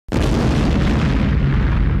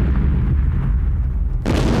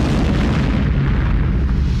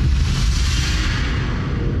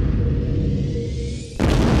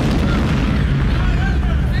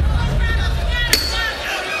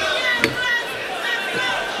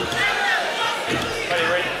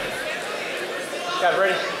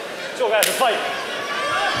ready? Let's go, guys, let's fight.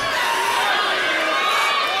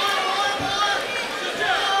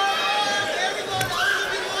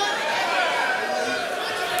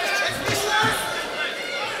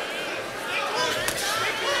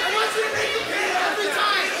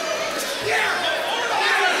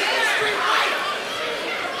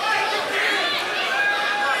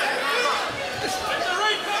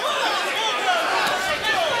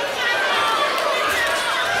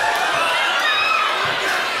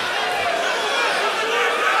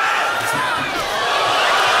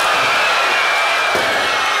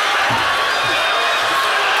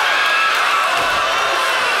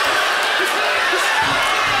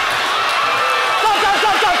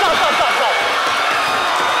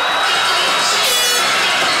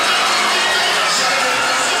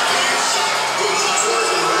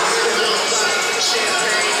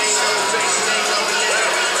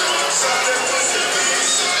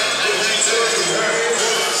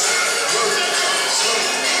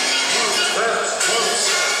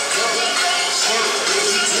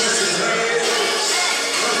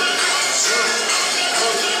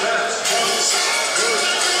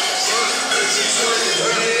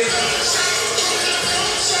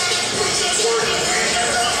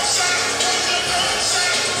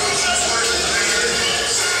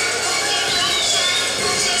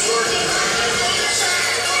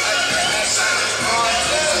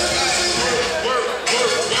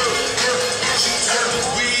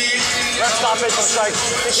 Stoppage on strike.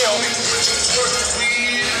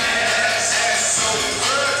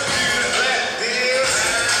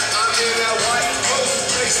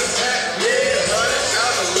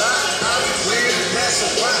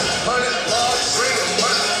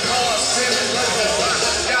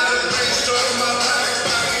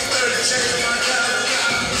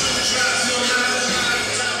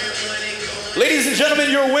 Ladies and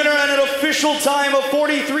gentlemen, your winner and an official time of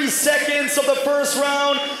 43 seconds of the first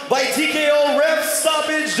round by TKO ref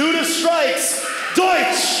stoppage due to strikes.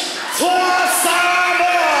 Deutsch,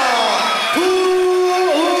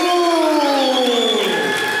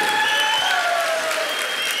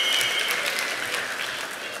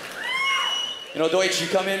 You know, Deutsch, you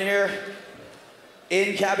come in here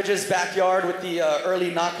in Cabbage's backyard with the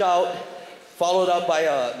early knockout, followed up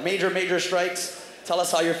by major strikes. Tell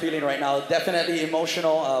us how you're feeling right now. Definitely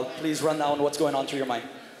emotional. Please run down what's going on through your mind.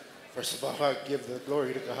 First of all, I give the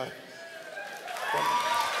glory to God.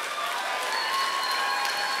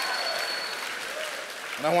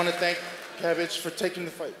 And I want to thank Cabbage for taking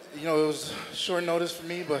the fight. You know, it was short notice for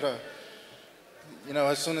me, but you know,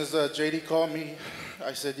 as soon as JD called me,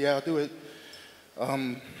 I said, yeah, I'll do it.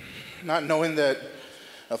 Not knowing that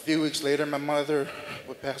a few weeks later, my mother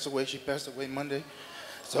would pass away. She passed away Monday.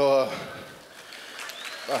 So,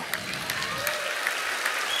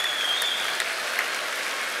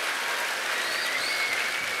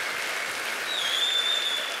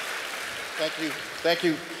 Thank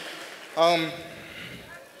you.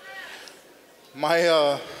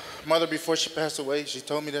 My mother, before she passed away, she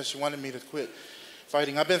told me that she wanted me to quit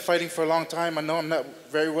fighting. I've been fighting for a long time. I know I'm not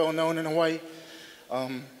very well known in Hawaii,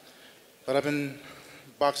 but I've been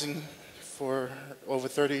boxing for over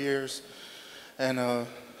 30 years, and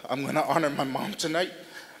I'm going to honor my mom tonight.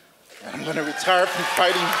 I'm going to retire from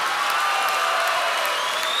fighting.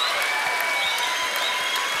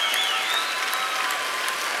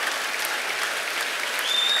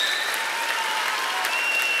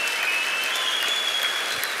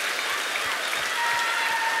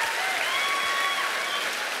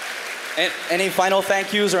 Any final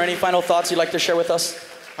thank yous or any final thoughts you'd like to share with us?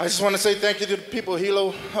 I just want to say thank you to the people,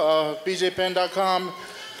 Hilo, bjpen.com,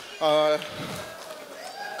 all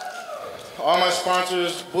my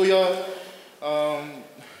sponsors, Booyah,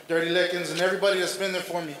 Dirty Lickens, and everybody that's been there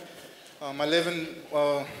for me. I live in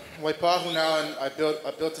Waipahu now, and I built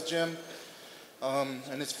a gym,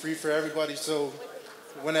 and it's free for everybody. So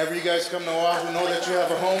whenever you guys come to Oahu, know that you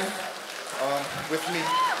have a home with me.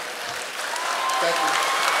 Thank you.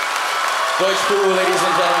 Deutsch, ladies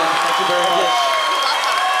and gentlemen. Thank you very much.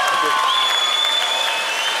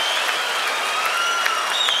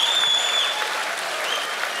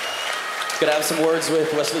 Gonna have some words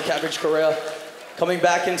with Wesley Cabbage Correira. Coming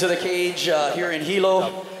back into the cage here in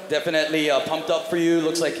Hilo. Definitely pumped up for you.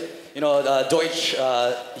 Looks like, you know, Deutsch,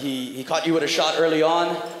 he caught you with a shot early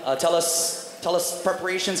on. Tell us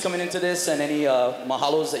preparations coming into this and any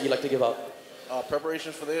mahalos that you'd like to give out.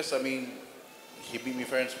 Preparations for this, I mean, he beat me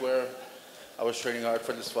fair and square. I was training hard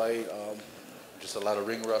for this fight. Just a lot of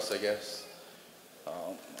ring rust, I guess.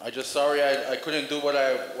 I just sorry I couldn't do what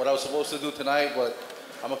I was supposed to do tonight, but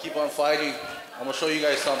I'm gonna keep on fighting. I'm gonna show you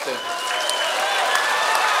guys something.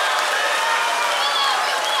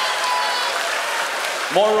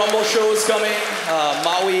 More Rumble shows coming.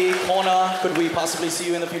 Maui, Kona. Could we possibly see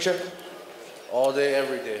you in the future? All day,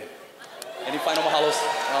 every day. Any final mahalos?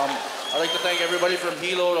 I'd like to thank everybody from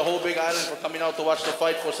Hilo, the whole Big Island, for coming out to watch the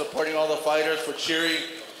fight, for supporting all the fighters, for cheering.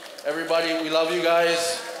 Everybody, we love you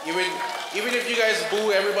guys. Even if you guys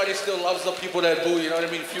boo, everybody still loves the people that boo. You know what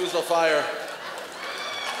I mean? Fuse the fire.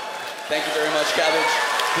 Thank you very much, Cabbage.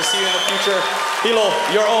 To see you in the future. Hilo,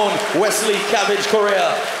 your own Wesley Cabbage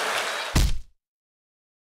Correira.